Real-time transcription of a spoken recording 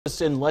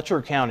Artists in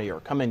Letcher County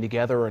are coming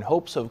together in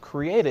hopes of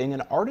creating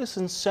an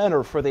artisan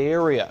center for the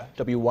area.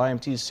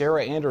 WYMT's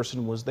Sarah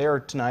Anderson was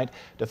there tonight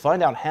to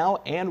find out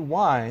how and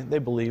why they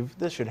believe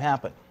this should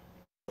happen.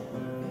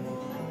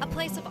 A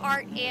place of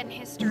art and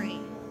history.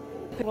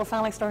 People are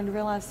finally starting to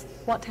realize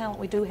what talent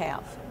we do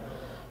have.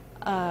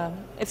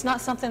 It's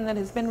not something that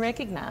has been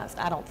recognized,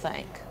 I don't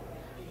think,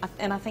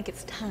 and I think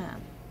it's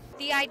time.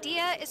 The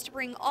idea is to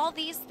bring all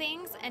these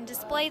things and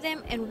display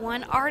them in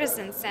one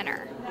artisan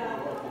center.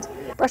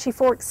 Brushy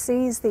Fork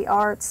sees the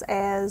arts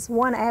as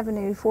one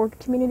avenue for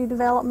community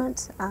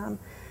development,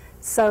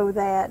 so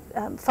that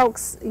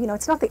folks,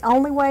 it's not the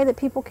only way that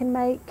people can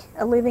make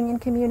a living in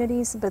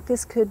communities, but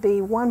this could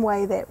be one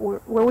way that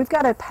where we've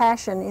got a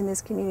passion in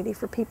this community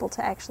for people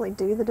to actually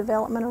do the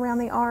development around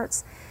the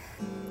arts.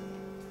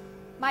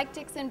 Mike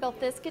Dixon built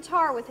this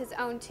guitar with his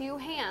own 2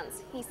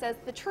 hands. He says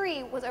the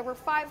tree was over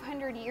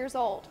 500 years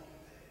old.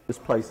 This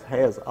place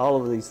has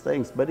all of these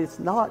things, but it's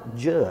not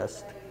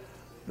just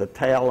the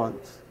talent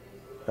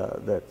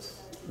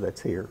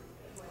that's here.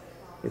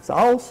 It's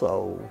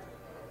also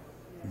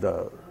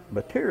the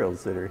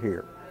materials that are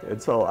here.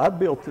 And so I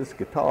built this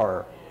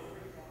guitar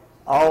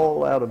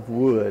all out of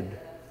wood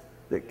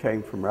that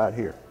came from right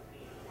here.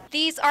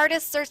 These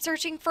artists are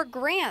searching for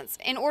grants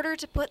in order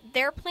to put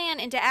their plan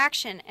into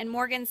action, and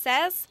Morgan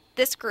says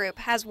this group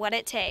has what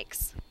it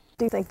takes. I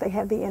do think they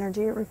have the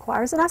energy it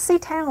requires, and I see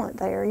talent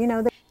there.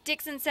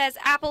 Dixon says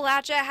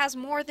Appalachia has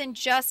more than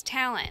just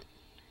talent.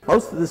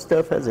 Most of this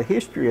stuff has a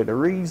history and a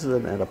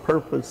reason and a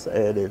purpose,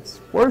 and it's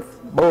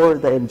worth more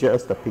than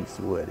just a piece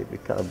of wood. It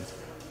becomes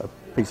a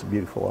piece of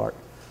beautiful art.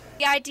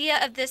 The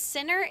idea of this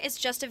center is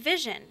just a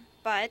vision,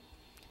 but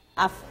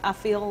I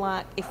feel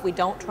like if we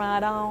don't try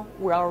it all,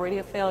 we're already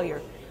a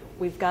failure.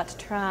 We've got to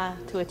try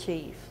to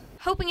achieve.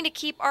 Hoping to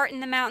keep art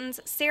in the mountains,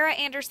 Sarah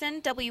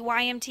Anderson,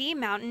 WYMT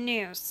Mountain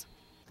News.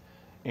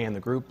 And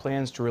the group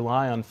plans to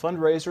rely on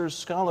fundraisers,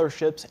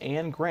 scholarships,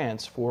 and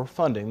grants for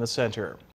funding the center.